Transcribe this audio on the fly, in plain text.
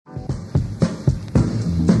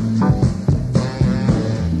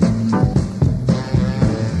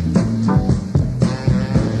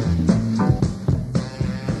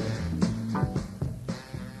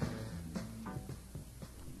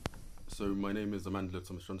name is Amandla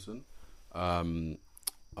Thomas Johnson. I'm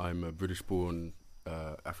a British-born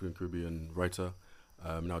African Caribbean writer.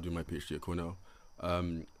 Now doing my PhD at Cornell.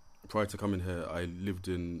 Prior to coming here, I lived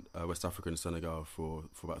in West Africa and Senegal for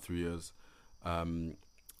about 3 years. And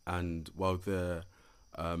while there,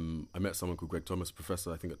 I met someone called Greg Thomas,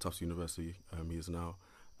 professor, I think at Tufts University, he is now.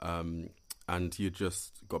 And he had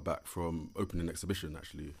just got back from opening an exhibition,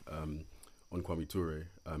 actually, on Kwame Ture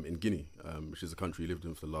in Guinea, which is a country he lived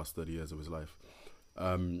in for the last 30 years of his life.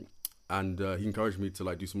 And he encouraged me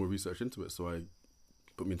to do some more research into it. So I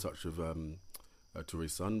put me in touch with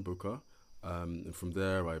Ture's son, Bokar. And from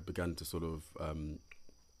there, I began to sort of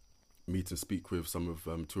meet and speak with some of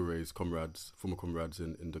Ture's former comrades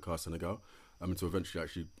in Dakar, Senegal. Until eventually I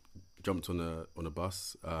actually jumped on a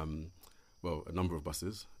bus, a number of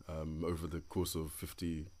buses, over the course of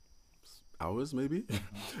 50 hours maybe,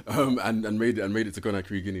 and made it to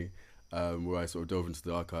Conakry, Guinea, where I sort of dove into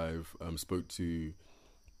the archive, spoke to,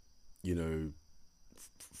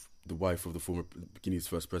 the wife of the former Guinea's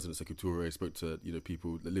first president, Sekou Ture. Spoke to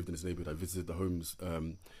people that lived in his neighborhood. I visited the homes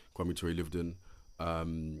Kwame Ture lived in,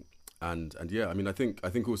 and yeah, I mean, I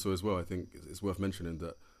think also as well, I think it's worth mentioning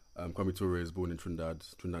that Kwame Ture is born in Trinidad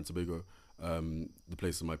and Tobago, the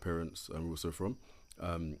place that my parents were also from.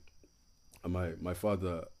 And my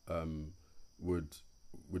father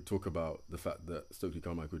would talk about the fact that Stokely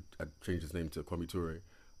Carmichael had changed his name to Kwame Ture.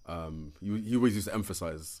 He always used to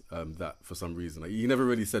emphasize that for some reason. He never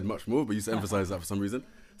really said much more, but he used to emphasize that for some reason.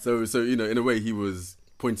 So in a way, he was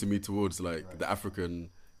pointing me towards the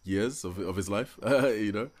African years of his life.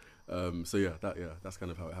 So that's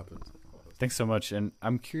kind of how it happened. Thanks so much. And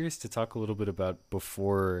I'm curious to talk a little bit about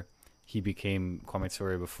before he became Kwame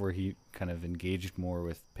Ture, before he kind of engaged more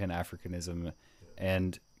with Pan-Africanism. Yeah.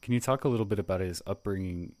 And can you talk a little bit about his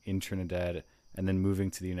upbringing in Trinidad and then moving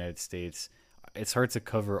to the United States? It's hard to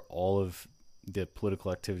cover all of the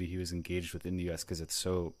political activity he was engaged with in the U.S. because it's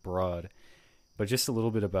so broad. But just a little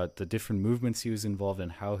bit about the different movements he was involved in,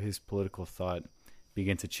 how his political thought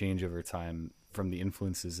began to change over time from the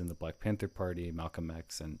influences in the Black Panther Party, Malcolm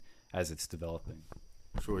X, and as it's developing.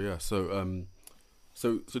 Sure, yeah. So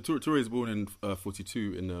Ture is born in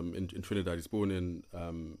 42 in Trinidad. He's born in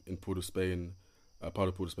Port of Spain, part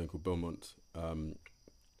of Port of Spain called Belmont. And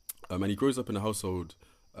he grows up in a household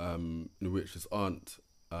in which his aunt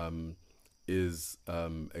is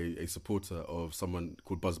a supporter of someone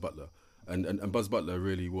called Buzz Butler. And Buzz Butler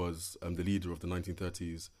really was the leader of the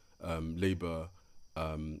 1930s Labour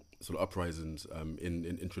sort of uprisings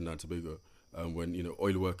in Trinidad and Tobago, when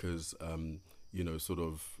oil workers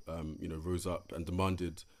rose up and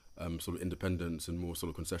demanded sort of independence and more sort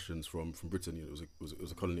of concessions from Britain. It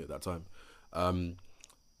was a colony at that time,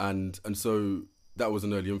 and so that was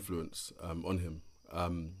an early influence on him.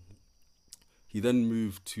 He then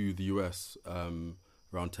moved to the US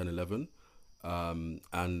around 10, 11,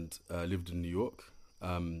 and lived in New York.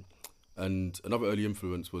 And another early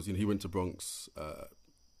influence was, he went to Bronx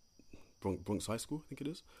High School, I think it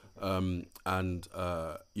is.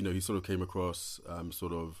 He sort of came across white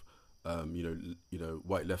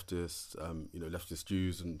leftists, leftist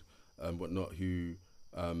Jews and whatnot who,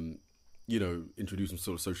 introduced some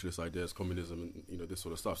sort of socialist ideas, communism, and, this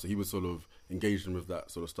sort of stuff. So he was sort of engaged in with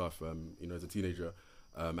that sort of stuff, as a teenager.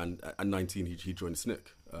 And at 19, he joined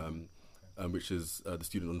SNCC, which is the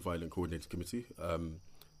Student Nonviolent Coordinating Committee,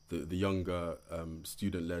 the younger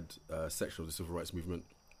student-led section of the Civil Rights Movement.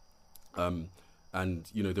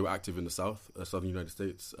 They were active in the southern United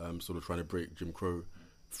States, sort of trying to break Jim Crow,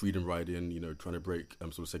 freedom riding, trying to break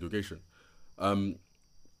sort of segregation.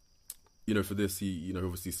 For this, he,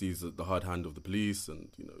 obviously sees the hard hand of the police and,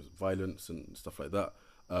 violence and stuff like that.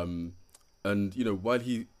 While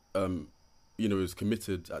he, is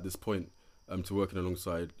committed at this point to working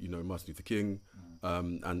alongside, Martin Luther King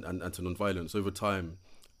and to nonviolence, over time,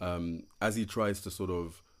 as he tries to sort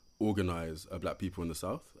of organize black people in the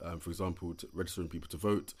South, for example, registering people to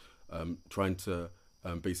vote, trying to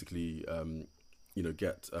basically,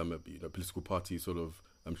 get a political party sort of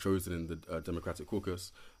chosen in the Democratic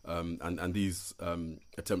caucus, and these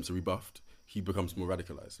attempts are rebuffed, he becomes more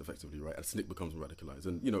radicalized, effectively, right? And SNCC becomes more radicalized.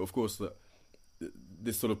 And, of course,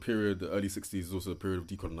 this sort of period, the early 60s, is also a period of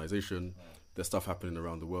decolonization. There's stuff happening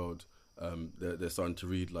around the world. They're starting to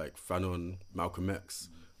read like Fanon, Malcolm X.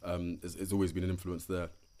 There's always been an influence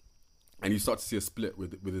there. And you start to see a split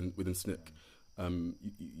within SNCC.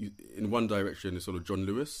 In one direction is sort of John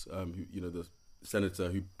Lewis, who, the senator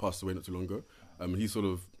who passed away not too long ago. He sort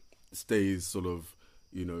of stays sort of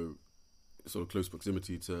close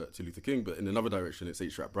proximity to Luther King. But in another direction, it's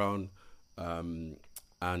H. Rap Brown and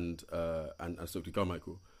Stokely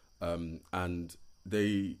Carmichael. And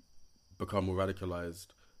they become more radicalized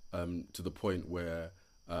to the point where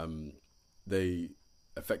they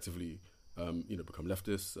effectively become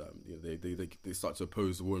leftists. They start to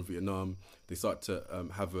oppose the war in Vietnam. They start to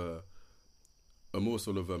have a more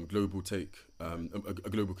sort of global take, a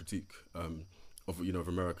global critique of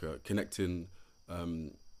America, connecting,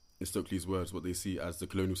 in Stokely's words, what they see as the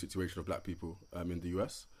colonial situation of black people in the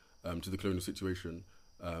US to the colonial situation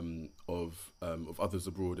of others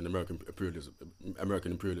abroad in American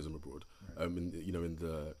imperialism abroad. Right. In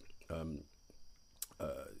the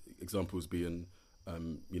examples being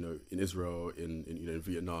in Israel, in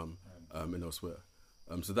Vietnam, and elsewhere.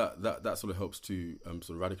 So that sort of helps to sort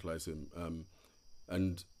of radicalize him.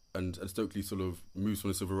 And Stokely sort of moves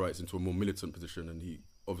from the civil rights into a more militant position, and he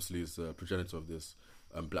obviously is a progenitor of this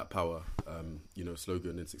Black Power,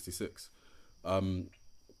 slogan in '66.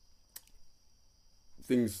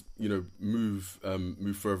 Things move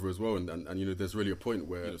further as well, and there's really a point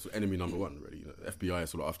where sort of enemy number one, really, FBI is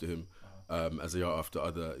sort of after him, as they are after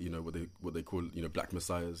other what they call black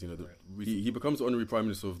messiahs. He becomes the honorary prime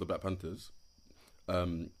minister of the Black Panthers,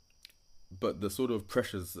 but the sort of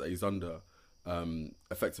pressures that he's under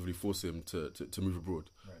effectively force him to move abroad,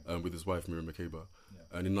 with his wife Miriam Makeba.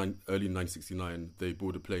 And in early 1969 they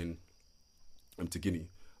board a plane to Guinea,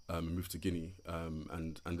 and move to Guinea,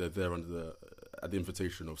 and they're there at the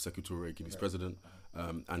invitation of Sekou Ture, Guinea's president,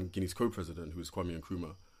 and Guinea's co-president, who is Kwame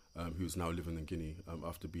Nkrumah, who's now living in Guinea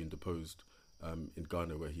after being deposed in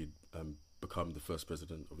Ghana, where he'd become the first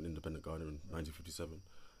president of an independent Ghana in 1957.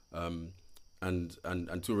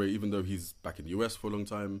 And Ture, even though he's back in the US for a long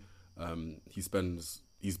time, he's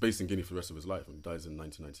based in Guinea for the rest of his life, and he dies in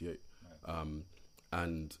 1998.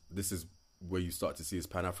 And this is where you start to see his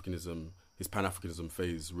Pan-Africanism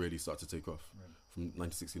phase really start to take off from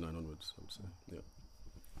 1969 onwards, I would say. Yeah.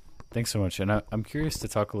 Thanks so much. And I'm curious to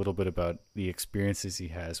talk a little bit about the experiences he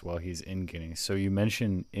has while he's in Guinea. So you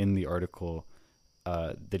mentioned in the article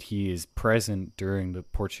that he is present during the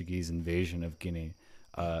Portuguese invasion of Guinea.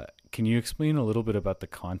 Can you explain a little bit about the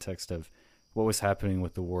context of what was happening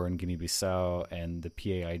with the war in Guinea-Bissau and the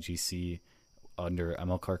PAIGC under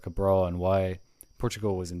Amilcar Cabral, and why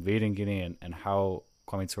Portugal was invading Guinea, and how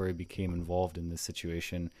Kwame Ture became involved in this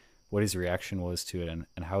situation, what his reaction was to it,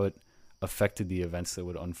 and how it affected the events that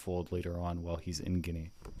would unfold later on while he's in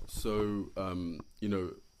Guinea? So,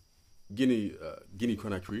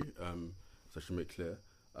 Guinea-Conakry, so I should make clear,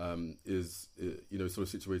 is sort of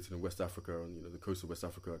situated in West Africa, on the coast of West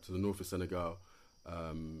Africa. To the north is Senegal,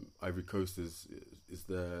 Ivory Coast is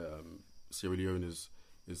there, Sierra Leone is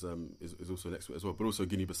also next to it as well, but also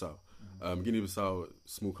Guinea-Bissau. Guinea-Bissau,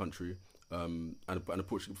 small country, and a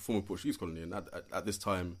former Portuguese colony, and at this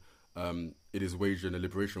time, it is waging a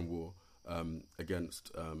liberation war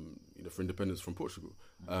against for independence from Portugal.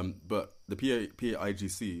 But the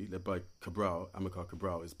PAIGC, led by Amilcar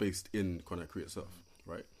Cabral, is based in Conakry itself,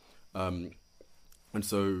 right? And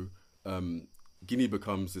so Guinea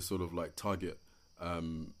becomes this sort of like target,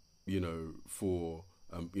 for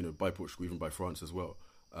by Portugal, even by France as well.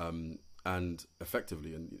 And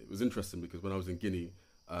effectively, and it was interesting because when I was in Guinea,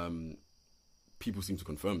 people seem to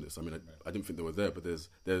confirm this. I mean, I didn't think they were there, but there's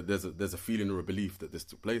a feeling or a belief that this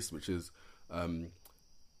took place, which is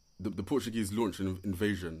the Portuguese launched an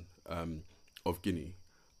invasion of Guinea,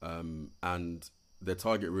 and their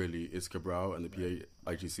target really is Cabral and the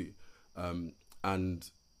PAIGC.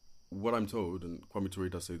 And what I'm told, and Kwame Ture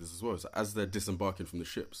does say this as well, is that as they're disembarking from the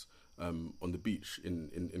ships on the beach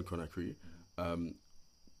in Conakry,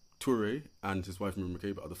 Ture and his wife Miriam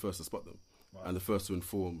Makeba are the first to spot them. Wow. And the first to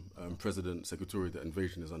inform President Sekou Ture that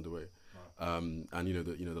invasion is underway. Wow. And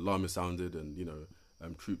the alarm is sounded,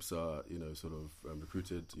 and troops are sort of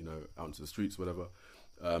recruited out into the streets, whatever.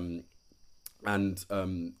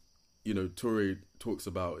 Ture talks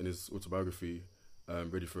about in his autobiography,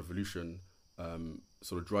 Ready for Revolution,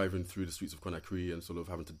 sort of driving through the streets of Conakry and sort of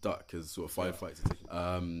having to duck as sort of firefights.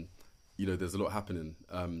 There's a lot happening,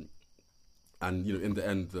 and in the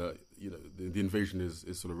end, the invasion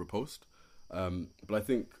is sort of repulsed. But I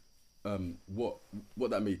think what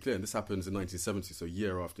that made clear, and this happens in 1970, so a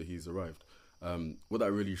year after he's arrived, what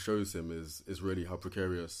that really shows him is really how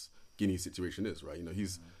precarious Guinea's situation is, right?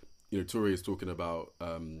 He's Ture is talking about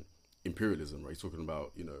imperialism, right? He's talking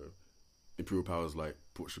about imperial powers like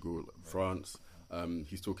Portugal, France.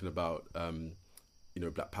 He's talking about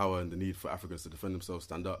Black Power and the need for Africans to defend themselves,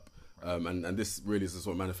 stand up, and this really is a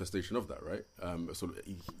sort of manifestation of that, right? Sort of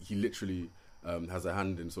he literally has a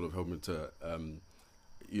hand in sort of helping to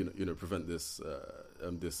prevent this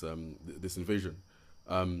invasion,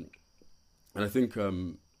 and I think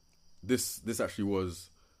this actually was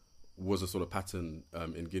a sort of pattern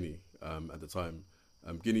in Guinea at the time,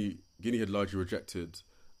 Guinea had largely rejected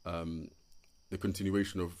the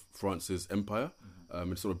continuation of France's empire,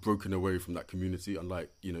 and sort of broken away from that community, unlike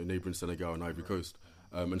neighboring Senegal and Ivory Coast,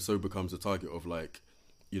 and so becomes a target of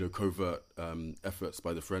covert efforts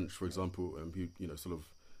by the French, for example, who sort of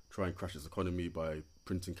try and crash its economy by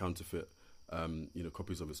printing counterfeit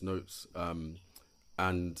copies of its notes,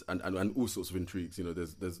 and all sorts of intrigues.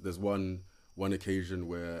 There's one occasion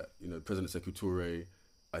where President Sekou Toure,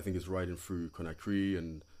 I think, is riding through Conakry,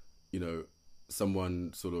 and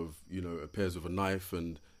someone sort of appears with a knife,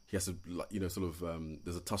 and he has to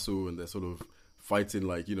there's a tussle, and they're sort of fighting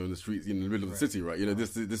in the streets in the middle of the city, right?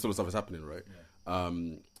 This sort of stuff is happening, right? Yeah.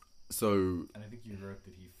 And I think you wrote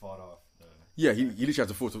that he fought off. Yeah, he literally had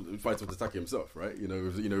to fight off the attack himself, right?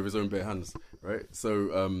 With his own bare hands, right?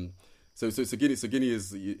 So Guinea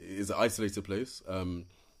is an isolated place.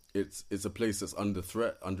 It's a place that's under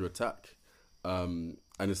threat, under attack, and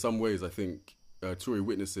in some ways, I think Ture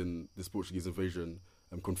witnessing this Portuguese invasion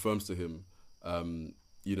confirms to him,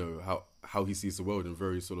 how he sees the world in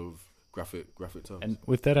very sort of graphic terms. And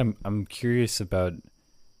with that, I'm curious about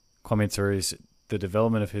Kwame Ture's the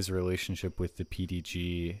development of his relationship with the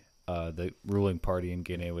PDG, the ruling party in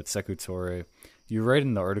Guinea, with Sekou Toure. You write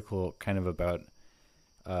in the article kind of about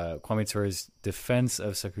Kwame Ture's defense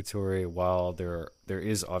of Sekou Toure while there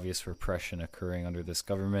is obvious repression occurring under this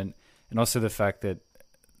government, and also the fact that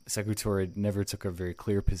Sekou Toure never took a very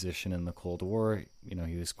clear position in the Cold War.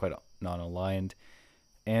 He was quite non-aligned.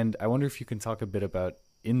 And I wonder if you can talk a bit about,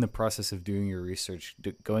 in the process of doing your research,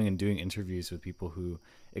 going and doing interviews with people who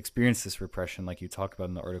experienced this repression, like you talk about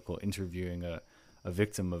in the article, interviewing a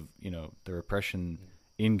victim of the repression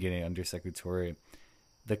in Guinea under Sekou Toure,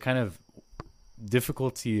 the kind of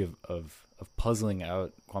difficulty of puzzling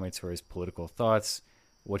out Kwame Toure's political thoughts,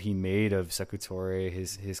 what he made of Sekou Toure,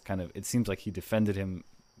 his kind of, it seems like he defended him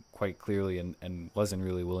quite clearly and wasn't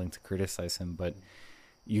really willing to criticize him, but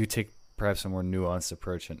you take perhaps a more nuanced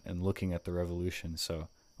approach and looking at the revolution. So I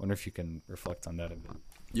wonder if you can reflect on that a bit.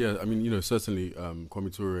 Yeah, I mean, certainly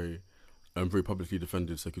Kwame Ture very publicly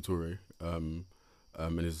defended Sekou Toure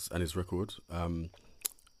and his record.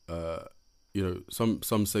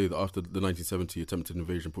 Some say that after the 1970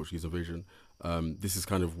 attempted Portuguese invasion, this is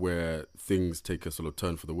kind of where things take a sort of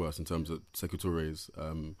turn for the worse in terms of Sekou Toure's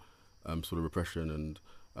sort of repression and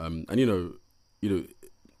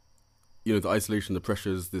the isolation, the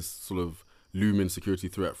pressures, this sort of looming security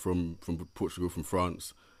threat from Portugal, from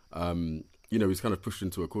France. He's kind of pushed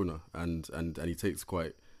into a corner, and he takes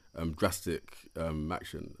quite drastic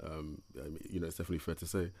action. It's definitely fair to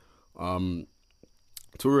say.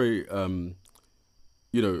 Ture,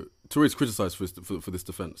 Ture is criticised for this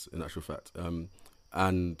defence, in actual fact,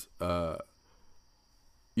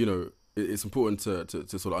 it's important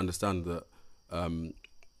to sort of understand that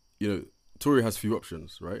Ture has few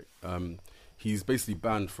options, right? He's basically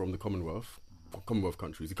banned from the Commonwealth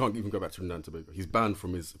countries. He can't even go back to Trinidad and Tobago. He's banned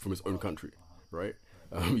from his own country, right?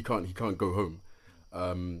 He can't go home.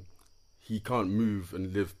 He can't move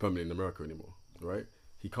and live permanently in America anymore, right?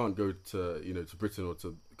 He can't go to Britain or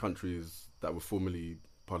to countries that were formerly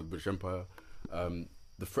part of the British Empire.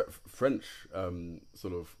 The French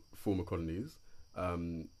sort of former colonies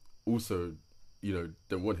also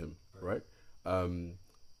don't want him, right?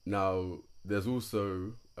 Now there are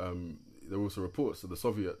also reports that the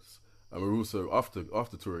Soviets are also after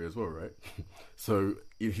Ture as well, right? So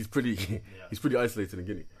he's pretty isolated in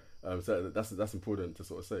Guinea. So that's important to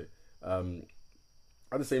sort of say.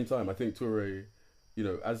 At the same time, I think Ture,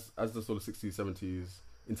 as the sort of 60s, 70s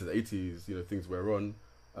into the 80s, things wear on.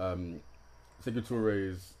 Sekou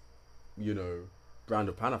Toure's, brand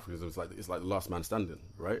of Pan-Africanism is it's like the last man standing,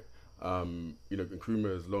 right?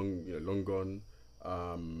 Nkrumah is long gone.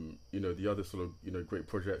 The other sort of great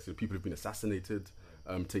projects, people have been assassinated,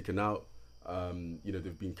 taken out.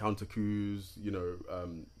 There've been counter coups,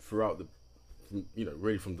 throughout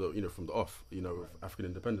really from the off, of African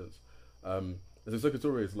independence. So Sekou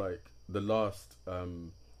Toure is like the last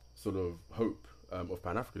sort of hope of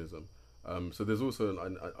Pan-Africanism. So there's also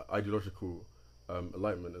an ideological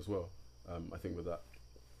alignment as well. I think with that.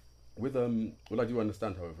 With what I do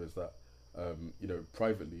understand, however, is that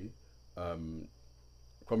privately,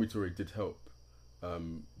 Kwame Ture did help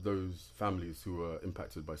those families who were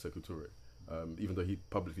impacted by Sekou Toure, even though he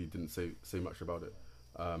publicly didn't say much about it.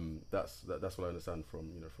 That's what I understand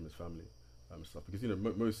from his family stuff, because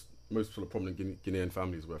most sort of prominent Guinean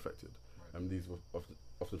families were affected, and these were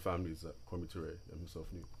often families that Kwame Ture himself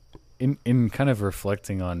knew. In kind of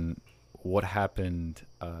reflecting on what happened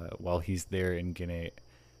while he's there in Guinea,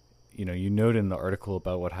 you note in the article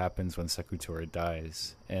about what happens when Sekou Toure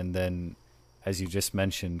dies, and then, as you just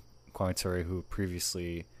mentioned, Kwame Ture, who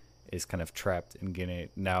previously is kind of trapped in Guinea,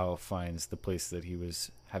 now finds the place that he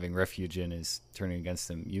was having refuge in is turning against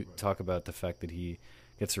him. You talk about the fact that he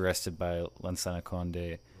gets arrested by Lansana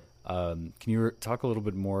Conde. Can you talk a little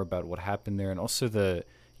bit more about what happened there? And also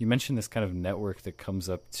you mentioned this kind of network that comes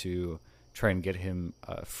up to try and get him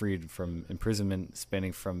freed from imprisonment,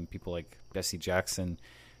 spanning from people like Bessie Jackson.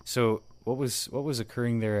 So what was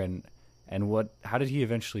occurring there, and how did he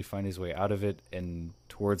eventually find his way out of it and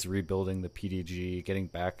towards rebuilding the PDG, getting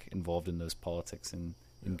back involved in those politics in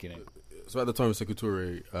Guinea? So at the time of Sékou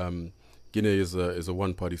Touré, Guinea is a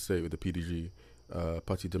one-party state with the PDG,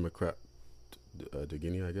 Parti Démocrate de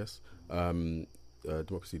Guinea, I guess,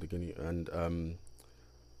 Democracy de Guinea, and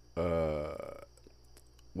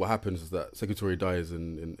what happens is that Sékou Touré dies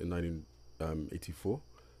in 1984,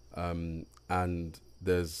 and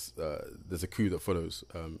there's a coup that follows,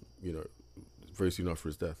 very soon after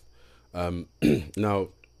his death. Now,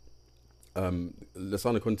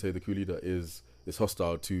 Lansana Conté, the coup leader, is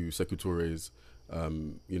hostile to Sékou Touré's,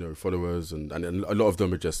 followers, and a lot of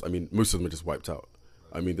them are just, most of them are just wiped out.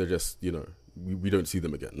 They're just, we don't see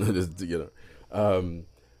them again.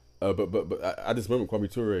 But at this moment, Kwame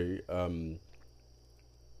Ture,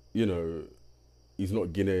 he's not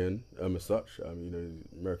Guinean as such.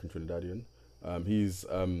 American Trinidadian.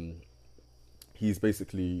 He's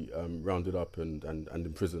basically rounded up and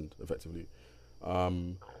imprisoned effectively,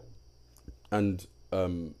 the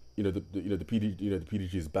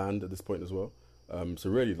PDG is banned at this point as well. So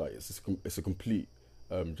really, like it's a complete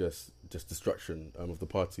just destruction of the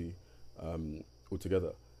party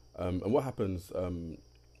altogether. And what happens?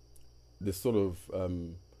 This sort of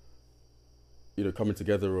coming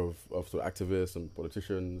together of sort of activists and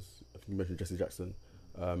politicians. I think you mentioned Jesse Jackson.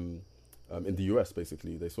 In the US,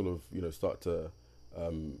 basically, they sort of start to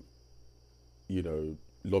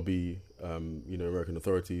lobby American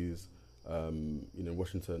authorities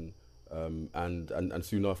Washington, and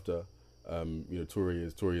soon after Ture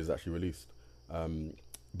is actually released,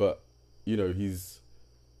 but he's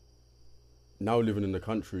now living in a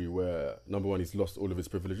country where, number one, he's lost all of his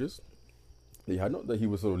privileges that he had. Not that he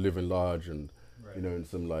was sort of living large and in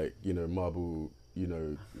some marble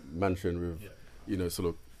mansion with sort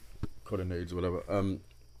of colonnades or whatever,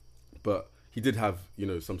 but he did have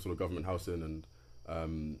some sort of government housing,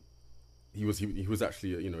 and he was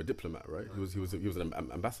actually a diplomat, right? He was an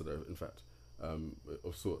ambassador, in fact,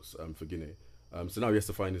 of sorts, for Guinea. So now he has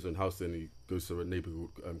to find his own housing. He goes to a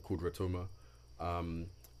neighborhood called Ratoma,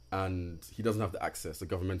 and he doesn't have the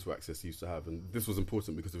governmental access he used to have, and this was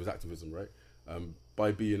important because of his activism, right?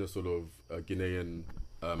 By being a sort of Guinean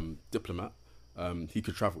diplomat, he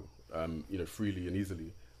could travel, freely and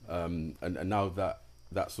easily, and now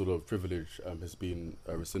that sort of privilege has been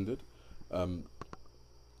rescinded.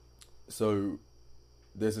 So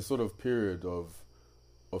there's a sort of period of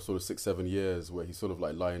sort of 6-7 years where he's sort of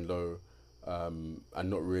like lying low and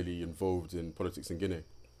not really involved in politics in Guinea.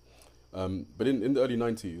 But in the early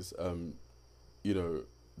 90s,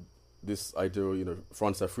 this idea,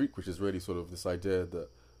 France Afrique, which is really sort of this idea that,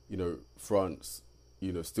 France,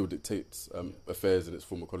 still dictates affairs in its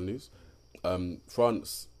former colonies.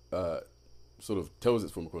 France sort of tells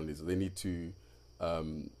its former colonies that they need to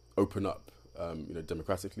open up,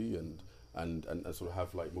 democratically and sort of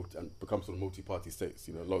have like become sort of multi-party states.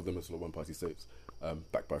 A lot of them are sort of one-party states,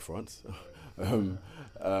 backed by France.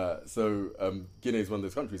 So Guinea is one of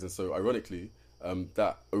those countries, and so ironically,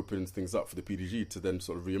 that opens things up for the PDG to then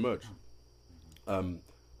sort of re-emerge.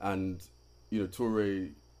 And Ture,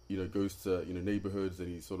 goes to neighborhoods, and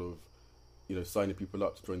he's sort of signing people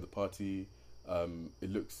up to join the party.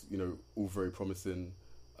 It looks all very promising,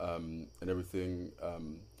 and everything.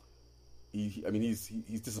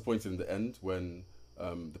 He's disappointed in the end when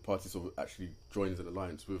the party sort of actually joins an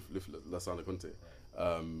alliance with Lansana Conté,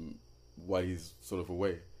 while he's sort of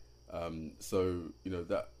away. So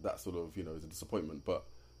that sort of is a disappointment, but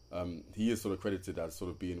he is sort of credited as sort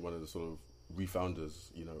of being one of the sort of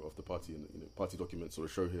refounders of the party, and party documents sort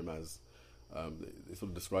of show him as they sort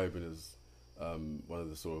of describe him as one of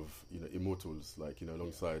the sort of immortals, like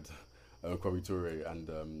alongside Kwame Ture and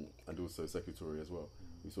also Sékou Touré as well.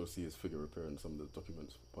 We sort of see his figure appear in some of the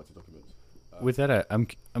documents, party documents. With that,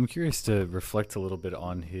 I'm curious to reflect a little bit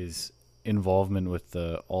on his involvement with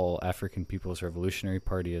the All African People's Revolutionary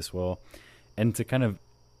Party as well, and to kind of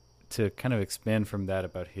expand from that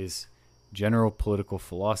about his general political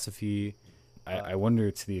philosophy. I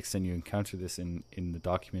wonder, to the extent you encounter this in the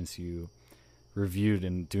documents you reviewed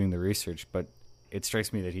and doing the research, but it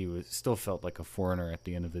strikes me that he still felt like a foreigner at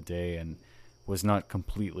the end of the day, and was not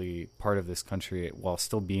completely part of this country while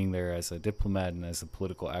still being there as a diplomat and as a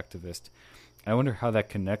political activist. I wonder how that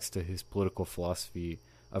connects to his political philosophy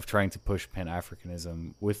of trying to push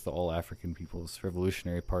Pan-Africanism with the All African People's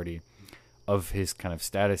Revolutionary Party, of his kind of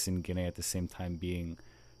status in Guinea at the same time being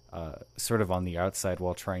sort of on the outside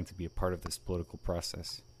while trying to be a part of this political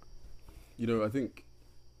process. I think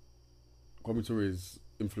Kwame Ture's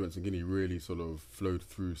influence in Guinea really sort of flowed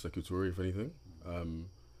through Sekou Toure, if anything.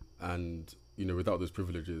 And, without those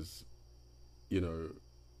privileges, he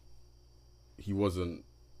wasn't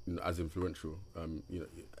as influential.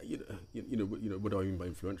 What do I mean by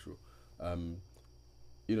influential?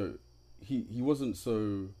 He wasn't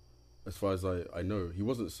so, as far as I know, he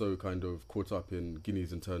wasn't so kind of caught up in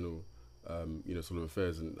Guinea's internal, sort of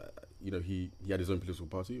affairs. And, he had his own political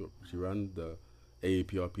party, which he ran, the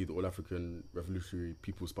AAPRP, the All African Revolutionary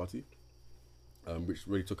People's Party, which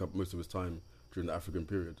really took up most of his time during the African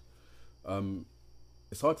period.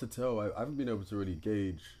 It's hard to tell. I haven't been able to really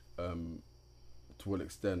gauge to what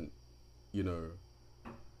extent, he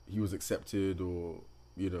was accepted or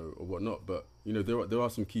whatnot. But there are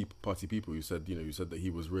some key party people who said that he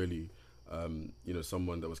was really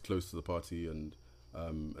someone that was close to the party and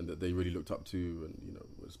that they really looked up to and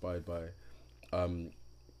were inspired by. And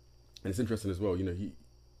it's interesting as well.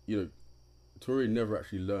 Ture never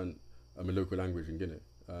actually learned a local language in Guinea.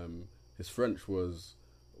 His French was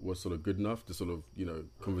sort of good enough, to sort of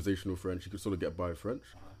conversational French. He could sort of get by French.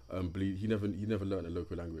 But he never learned a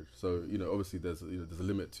local language. So obviously there's a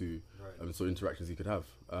limit to sort of interactions he could have.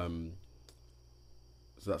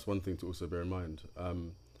 So that's one thing to also bear in mind.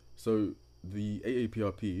 So the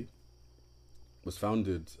AAPRP was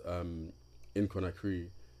founded in Conakry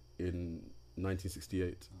in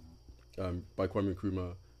 1968 by Kwame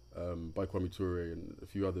Nkrumah, by Kwame Ture and a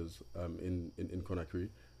few others in Conakry.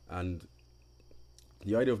 And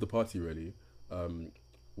the idea of the party really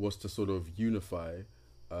was to sort of unify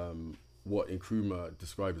what Nkrumah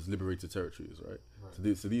described as liberated territories, right?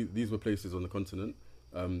 So these were places on the continent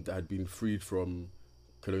that had been freed from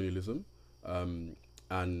colonialism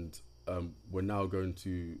and were now going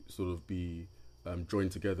to sort of be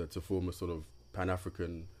joined together to form a sort of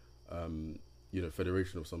Pan-African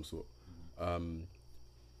federation of some sort.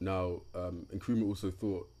 Now, Nkrumah also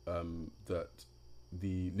thought that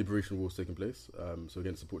the liberation war was taking place, so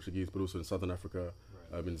against the Portuguese, but also in Southern Africa,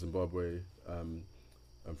 in Zimbabwe,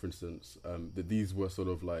 for instance, that these were sort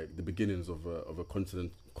of like the beginnings of a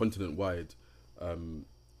continent-wide,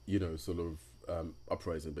 sort of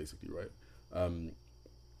uprising, basically, right? And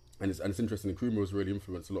it's interesting. Nkrumah was really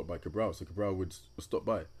influenced a lot by Cabral, so Cabral would stop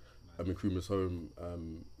by Nkrumah's home,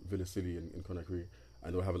 Villa Silly in Conakry,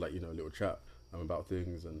 and they'll have a little chat about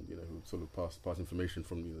things, and sort of pass information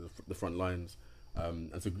from the front lines,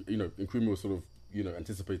 and so Nkrumah was sort of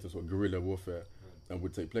anticipating sort of guerrilla warfare. And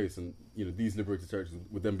would take place, and these liberated territories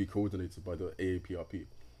would then be coordinated by the AAPRP.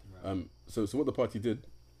 So what the party did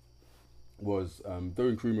was, though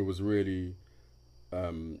Nkrumah was really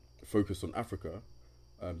focused on Africa,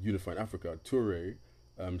 unifying Africa, Ture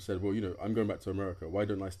said, well, I'm going back to America. Why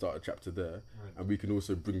don't I start a chapter there, and we can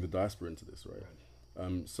also bring the diaspora into this, right?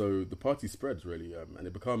 So the party spreads really, and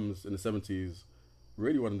it becomes in the 70s,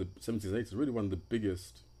 really one of the 70s and 80s, really one of the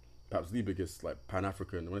biggest. Perhaps the biggest, like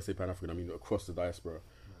Pan-African. When I say Pan-African, I mean across the diaspora,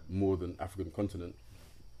 more than African continent.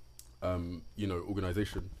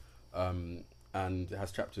 Organization, and it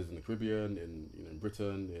has chapters in the Caribbean, in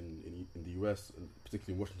Britain, in the US, and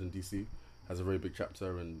particularly in Washington DC, has a very big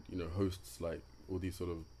chapter, and hosts like all these sort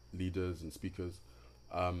of leaders and speakers,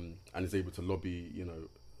 and is able to lobby,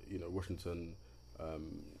 Washington,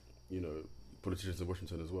 politicians in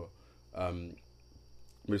Washington as well. But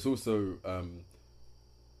it's also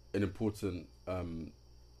an important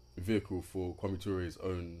vehicle for Kwame Ture's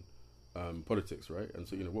own politics, right? And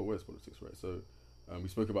so, what was politics, right? So we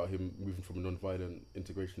spoke about him moving from a non-violent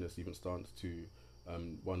integrationist even stance to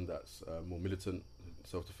one that's more militant,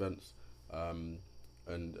 self-defense, and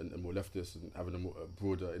more leftist, and having a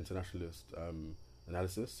broader internationalist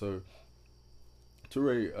analysis. So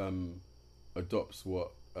Ture adopts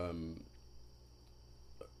what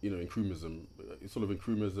Nkrumahism, sort of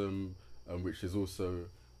Nkrumahism, which is also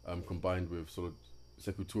combined with sort of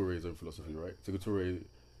Sekou Toure's own philosophy, right? Sekou Toure,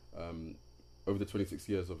 over the 26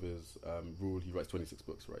 years of his rule, he writes 26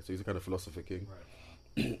 books, right? So he's a kind of philosopher king.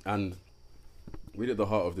 Right. And really at the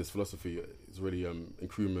heart of this philosophy is really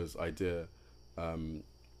Nkrumah's idea of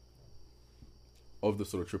the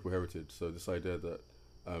sort of triple heritage. So this idea that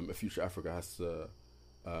a future Africa has to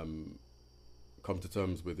come to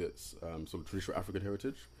terms with its sort of traditional African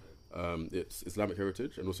heritage, its Islamic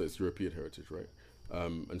heritage, and also its European heritage, right?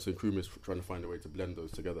 And so Nkrumah is trying to find a way to blend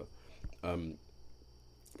those together.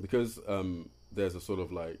 Because there's a sort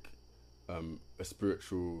of like a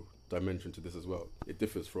spiritual dimension to this as well. It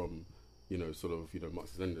differs from, sort of,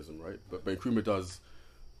 Marxist-Leninism, right? But Nkrumah does,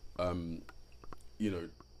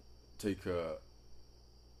 take a,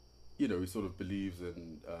 he sort of believes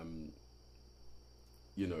in,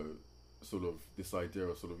 sort of this idea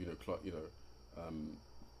of sort of,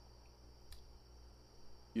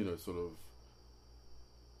 sort of,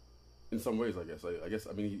 in some ways, I guess,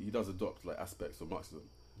 I mean, he does adopt like aspects of Marxism,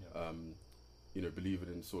 believing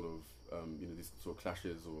in sort of, these sort of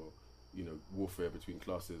clashes or, warfare between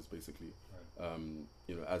classes, basically,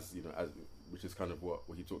 as which is kind of what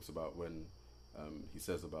he talks about when he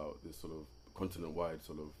says about this sort of continent-wide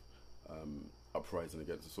sort of uprising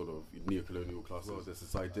against the sort of neo-colonial classes. Well, there's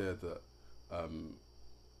this idea that,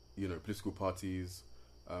 political parties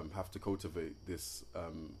have to cultivate this,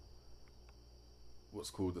 what's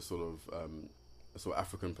called the sort of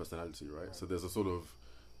African personality, right? So there's a sort of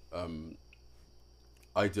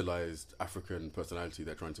idealized African personality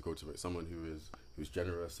they're trying to cultivate. Someone who's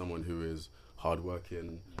generous, someone who is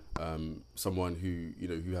hardworking, someone who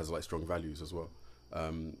has like strong values as well.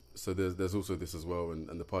 So there's also this as well,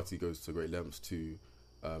 and the party goes to great lengths to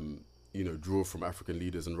draw from African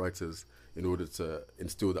leaders and writers in order to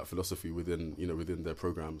instill that philosophy within their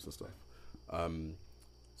programs and stuff.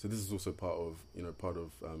 So this is also part of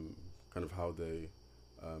kind of how they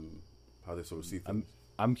sort of see things.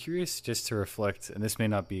 I'm curious just to reflect, and this may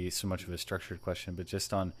not be so much of a structured question, but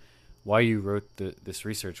just on why you wrote this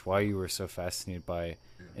research, why you were so fascinated by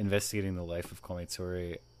investigating the life of Kwame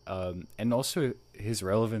Ture, and also his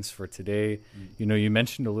relevance for today. You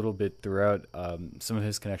mentioned a little bit throughout some of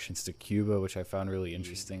his connections to Cuba, which I found really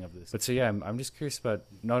interesting of this. But so yeah, I'm just curious about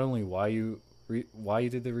not only why you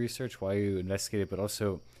did the research, why you investigated, but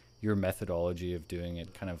also your methodology of doing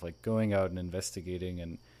it, kind of like going out and investigating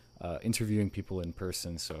and interviewing people in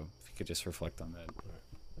person. So if you could just reflect on that.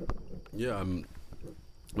 Yeah,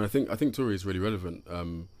 I think Ture is really relevant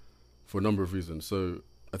for a number of reasons. So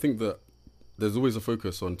I think that there's always a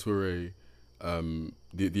focus on Ture,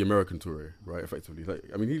 the American Ture, right? Effectively, like,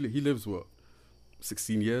 I mean, he lives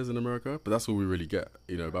 16 years in America, but that's all we really get,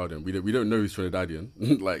 about him. We don't know he's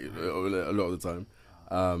Trinidadian, like a lot of the time,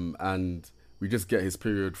 and we just get his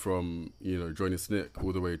period from joining SNCC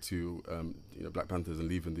all the way to Black Panthers and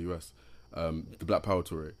leaving the US, the Black Power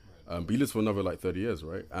Ture. But he lives for another like 30 years,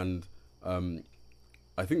 right? And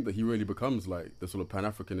I think that he really becomes like the sort of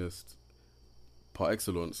Pan-Africanist par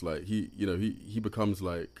excellence. Like he becomes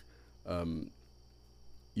like the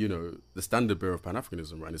standard bearer of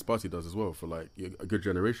Pan-Africanism, right? And his party does as well for like a good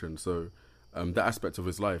generation. So that aspect of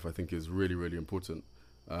his life, I think, is really, really important.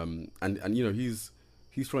 And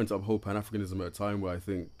he's trying to uphold Pan-Africanism at a time where I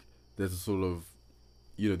think there's a sort of,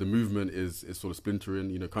 the movement is sort of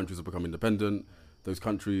splintering. Countries have become independent. Those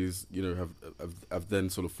countries, have then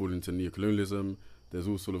sort of fallen into neocolonialism. There's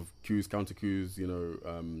all sort of coups, counter-coups,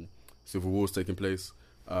 civil wars taking place.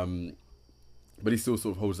 But he still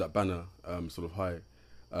sort of holds that banner sort of high.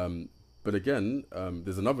 But again,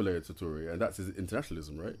 there's another layer to Ture, and that's his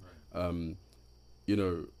internationalism, right?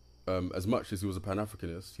 As much as he was a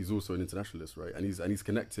Pan-Africanist, he's also an internationalist, right? And he's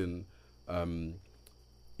connecting,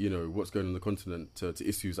 what's going on in the continent to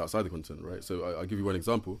issues outside the continent, right? So I'll give you one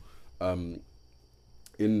example.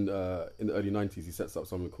 In the early 90s, he sets up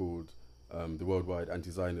something called the Worldwide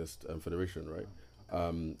Anti-Zionist Federation, right?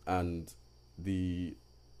 And the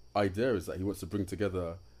idea is that he wants to bring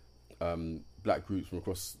together black groups from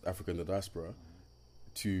across Africa and the diaspora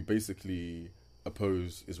to basically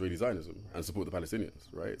oppose Israeli Zionism and support the Palestinians,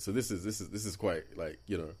 right? So this is quite like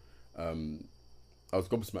I was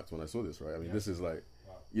gobsmacked when I saw this, right? I mean, this is like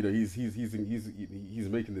he's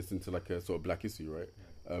making this into like a sort of black issue, right?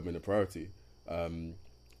 And a priority, and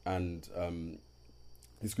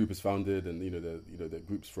this group is founded, and the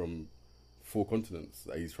groups from 4 continents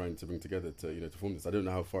that he's trying to bring together to form this. I don't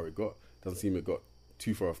know how far it got. Doesn't seem it got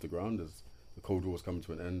too far off the ground as the Cold War was coming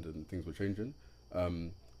to an end and things were changing.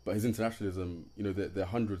 But his internationalism, there are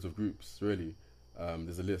hundreds of groups, really.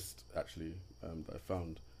 There's a list, actually, that I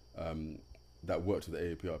found that worked with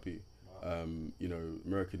the AAPRP. Wow.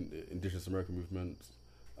 Indigenous American movements,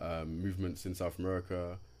 movements in South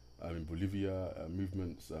America, in Bolivia,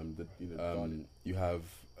 movements you have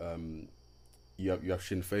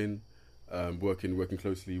Sinn Féin working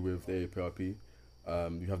closely with the AAPRP.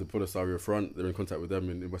 You have the Polisario Front. They're in contact with them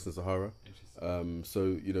in Western Sahara.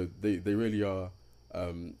 So they really are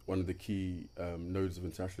one of the key nodes of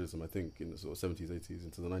internationalism, I think, in the sort of 70s, 80s,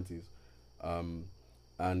 into the 90s.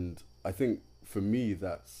 And I think for me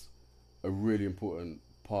that's a really important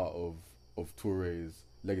part of Toure's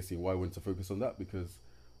legacy and why I wanted to focus on that, because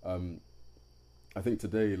I think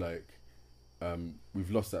today, like,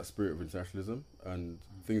 we've lost that spirit of internationalism, and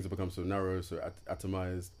things have become so narrow, so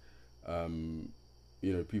atomized.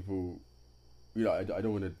 People. I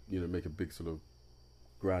don't want to make a big sort of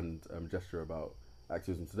grand gesture about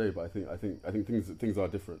activism today, but I think things are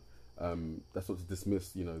different. That's not to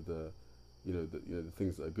dismiss the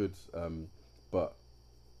things that are good, but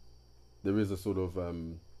there is a sort of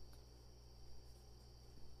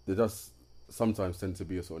there does sometimes tend to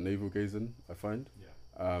be a sort of navel gazing, I find.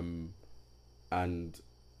 And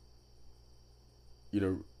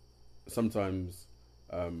sometimes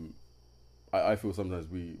I feel sometimes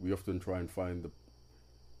we often try and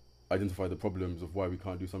identify the problems of why we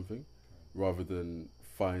can't do something, rather than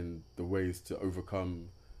find the ways to overcome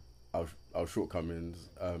our shortcomings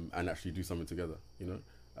and actually do something together.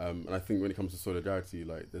 And I think when it comes to solidarity,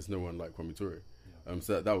 like there's no one like Kwame Ture.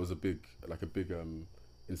 So that was a big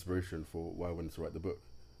inspiration for why I wanted to write the book.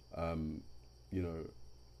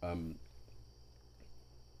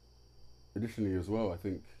 Additionally, as well, I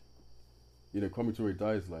think Kwame Ture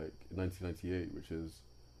dies like in 1998, which is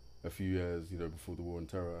a few years before the war on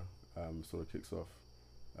terror sort of kicks off.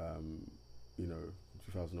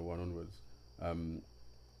 2001 onwards,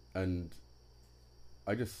 and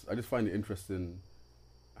I just find it interesting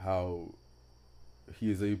how he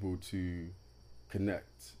is able to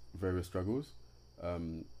connect various struggles,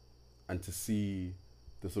 and to see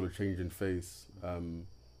the sort of change in face,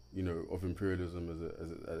 of imperialism as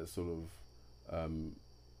a sort of,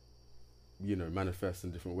 manifests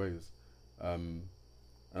in different ways. And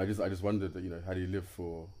I just wondered that, had he lived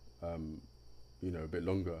for, a bit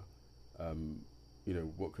longer,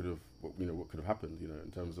 what could have happened,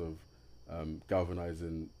 in terms of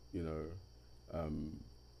galvanizing,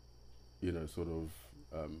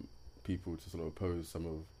 people to sort of oppose some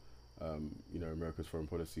of, America's foreign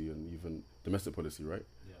policy and even domestic policy, right?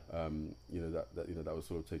 That was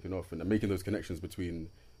sort of taken off, and making those connections between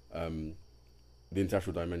the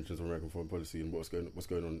international dimensions of American foreign policy and what's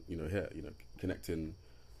going on, here, connecting,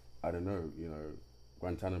 I don't know,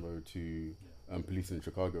 Guantanamo to policing in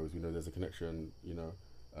Chicago. As we know, there's a connection,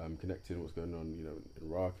 connecting what's going on, in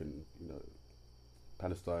Iraq and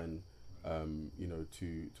Palestine,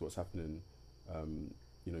 to what's happening, in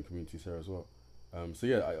communities here as well.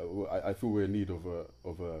 I feel we're in need of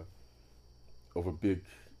a big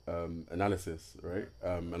analysis, right?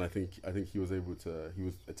 And I think he was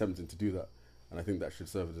attempting to do that, and I think that should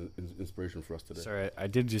serve as an inspiration for us today. Sorry, I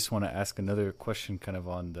did just want to ask another question, kind of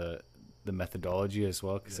on the methodology as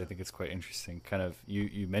well, because I think it's quite interesting. Kind of,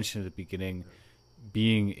 you mentioned at the beginning,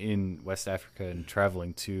 being in West Africa and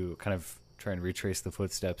traveling to kind of try and retrace the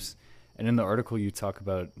footsteps. And in the article, you talk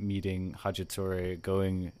about meeting Haji Ture,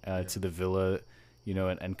 going to the villa,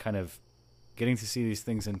 and kind of getting to see these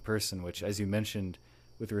things in person, which, as you mentioned,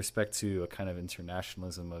 with respect to a kind of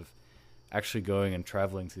internationalism of actually going and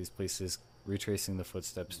traveling to these places, retracing the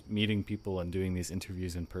footsteps, meeting people and doing these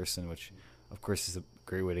interviews in person, which of course is a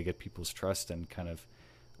great way to get people's trust and kind of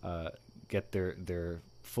get their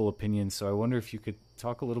full opinions. So I wonder if you could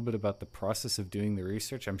talk a little bit about the process of doing the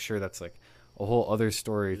research. I'm sure that's like a whole other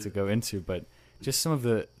story to go into, but just some of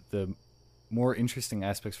the more interesting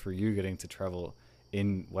aspects for you getting to travel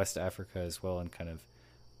in West Africa as well, and kind of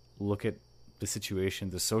look at the situation,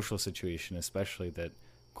 the social situation especially, that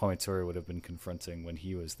Kwame Ture would have been confronting when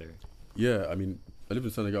he was there. Yeah, I mean, I lived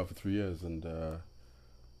in Senegal for 3 years, and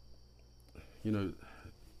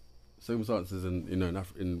circumstances in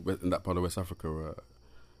that part of West Africa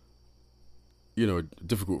are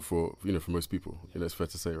difficult for most people. It's fair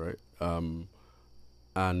to say, right?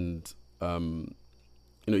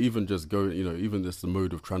 Even just going, even just the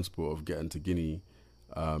mode of transport of getting to Guinea,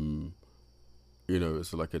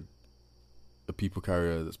 it's like a people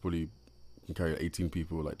carrier that's probably can carry 18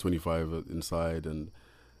 people, like 25 inside, and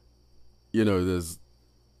there's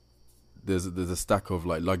a stack of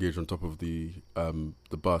like luggage on top of the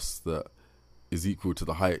bus that is equal to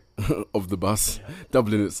the height of the bus,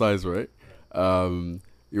 doubling its size, right?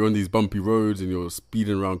 You're on these bumpy roads and you're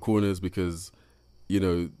speeding around corners because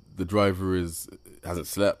the driver hasn't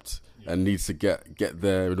slept and needs to get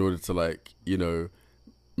there in order to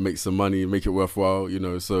make some money and make it worthwhile.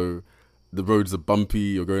 So the roads are bumpy.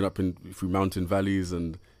 You're going up through mountain valleys,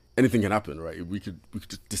 and anything can happen, right? We could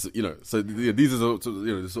just So these are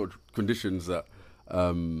the sort of conditions that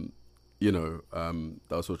that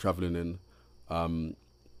I was sort of traveling in,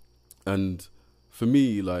 and for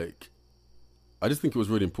me, I just think it was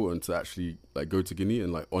really important to actually go to Guinea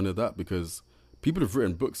and honor that, because people have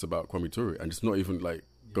written books about Kwame Ture and just not even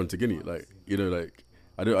gone to Guinea.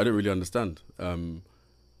 I don't really understand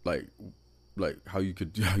how you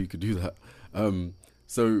could do that.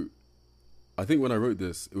 So I think when I wrote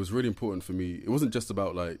this, it was really important for me. It wasn't just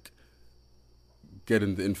about like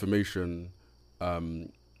getting the information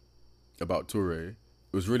about Ture. It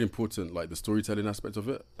was really important, like the storytelling aspect of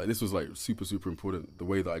it. Like this was like super, super important, the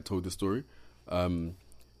way that I told the story,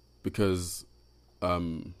 because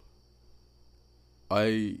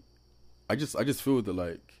I just feel that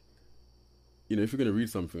like, you know, if you're gonna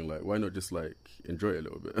read something, like why not just like enjoy it a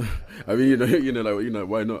little bit? I mean, like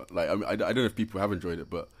why not? Like I don't know if people have enjoyed it,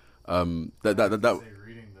 but that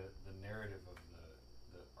reading the narrative of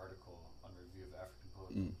the article on Review of African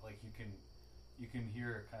Poetry, like you can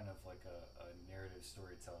hear kind of like a narrative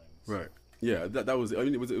storytelling. Right. Yeah. That was. I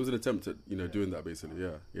mean, it was an attempt at doing that basically.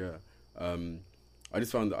 Yeah. I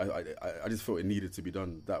just found that I just felt it needed to be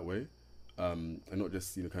done that way, and not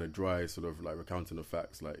just kind of dry sort of like recounting of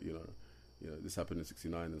facts, like this happened in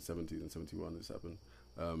 '69 and '70s and '71. This happened.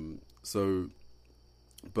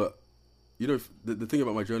 But the thing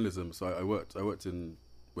about my journalism. So I worked in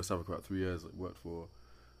West Africa about 3 years. I worked for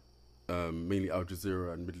mainly Al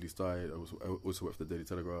Jazeera and Middle East Eye. I also worked for the Daily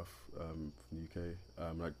Telegraph from the UK.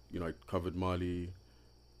 I covered Mali,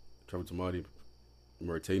 travelled to Mali,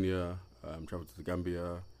 Mauritania, travelled to the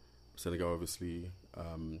Gambia, Senegal, obviously,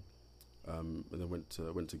 and then went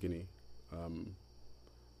to Guinea.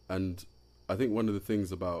 And I think one of the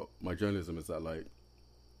things about my journalism is that like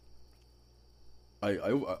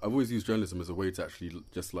I've always used journalism as a way to actually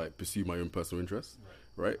just like pursue my own personal interests,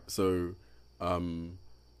 right? So,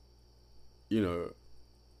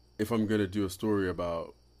 if I'm going to do a story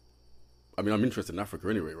about, I mean, I'm interested in Africa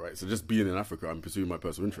anyway, right? So just being in Africa, I'm pursuing my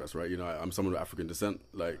personal interests, right? I'm someone of African descent,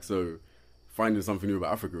 like, so finding something new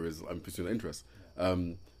about Africa I'm pursuing that interest.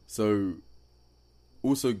 So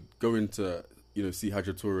also going to, see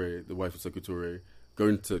Haja Ture, the wife of Sekou Ture,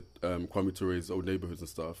 going to Kwame Ture's old neighborhoods and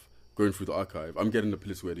stuff, going through the archive, I'm getting a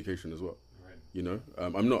political education as well. Right.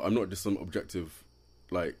 I'm not just some objective,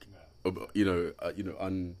 like,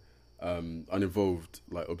 uninvolved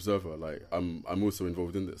like observer. Like I'm also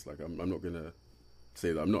involved in this. Like I'm not gonna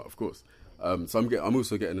say that I'm not, of course. So I'm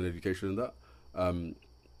also getting an education in that.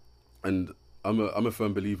 And I'm a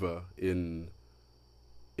firm believer in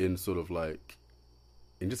sort of like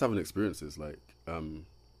in just having experiences. Like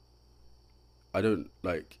I don't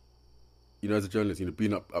like, as a journalist,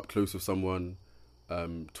 being up close with someone,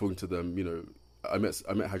 talking to them. I met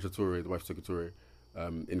Haja Ture, the wife of Sekou Ture,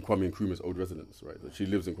 in Kwame Nkrumah's old residence, right? She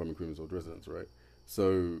lives in Kwame Nkrumah's old residence, right?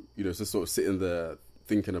 So, just sort of sitting there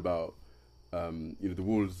thinking about, the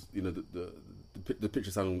walls, the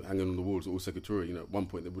pictures hanging on the walls, all Sekou Ture. At one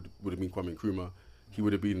point it would have been Kwame Nkrumah. He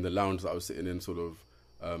would have been in the lounge that I was sitting in, sort of,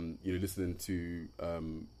 listening to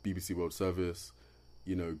BBC World Service,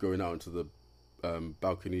 going out into the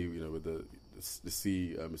balcony, with the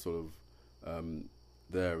sea, sort of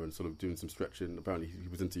there, and sort of doing some stretching. Apparently he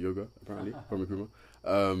was into yoga, apparently, Kwame Nkrumah.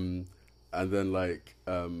 And then like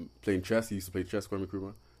playing chess. He used to play chess, Kwame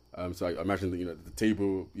Nkrumah. So I imagine that, the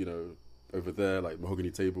table, over there, like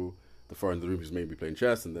mahogany table, the far end of the room, he was maybe playing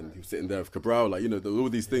chess, and then he was sitting there with Cabral, like, there were all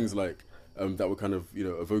these things like that were kind of,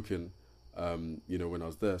 evoking, when I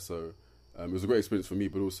was there. So it was a great experience for me,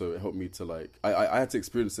 but also it helped me to like, I had to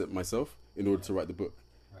experience it myself in order to write the book,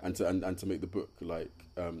 and to make the book like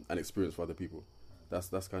an experience for other people.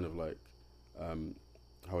 That's kind of like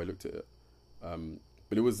how I looked at it.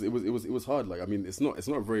 But it was hard. Like, I mean, it's not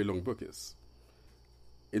a very long book. It's,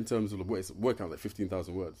 in terms of the word count, like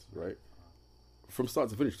 15,000 words, right? From start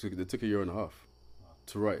to finish, it took a year and a half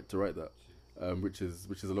to write that, which is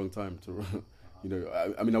a long time to.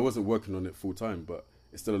 I mean, I wasn't working on it full time, but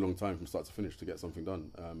it's still a long time from start to finish to get something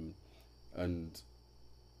done. And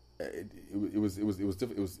it was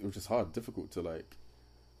just hard, difficult to like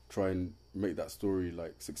try and make that story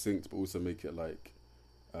like succinct, but also make it like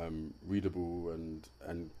readable and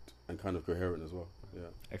kind of coherent as well. Yeah.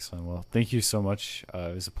 Excellent. Well, thank you so much.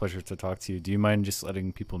 It was a pleasure to talk to you. Do you mind just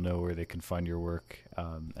letting people know where they can find your work,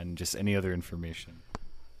 and just any other information?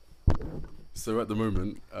 So at the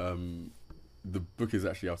moment, the book is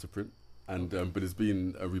actually out of print, and but it's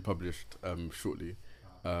being republished shortly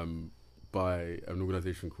by an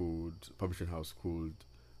organisation publishing house called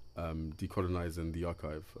Decolonizing the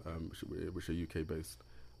Archive, which are UK based.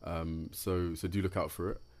 So do look out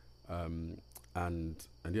for it. And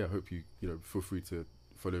yeah, I hope you feel free to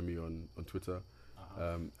follow me on Twitter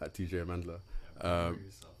at TJ Amandla.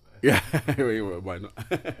 Yeah, why not?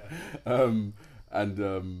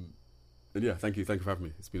 And yeah, thank you for having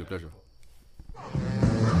me. It's been a pleasure.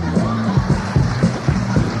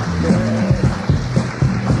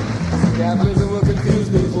 Capitalism will confuse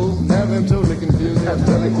people, have them totally confused. I'm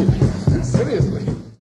telling you, seriously.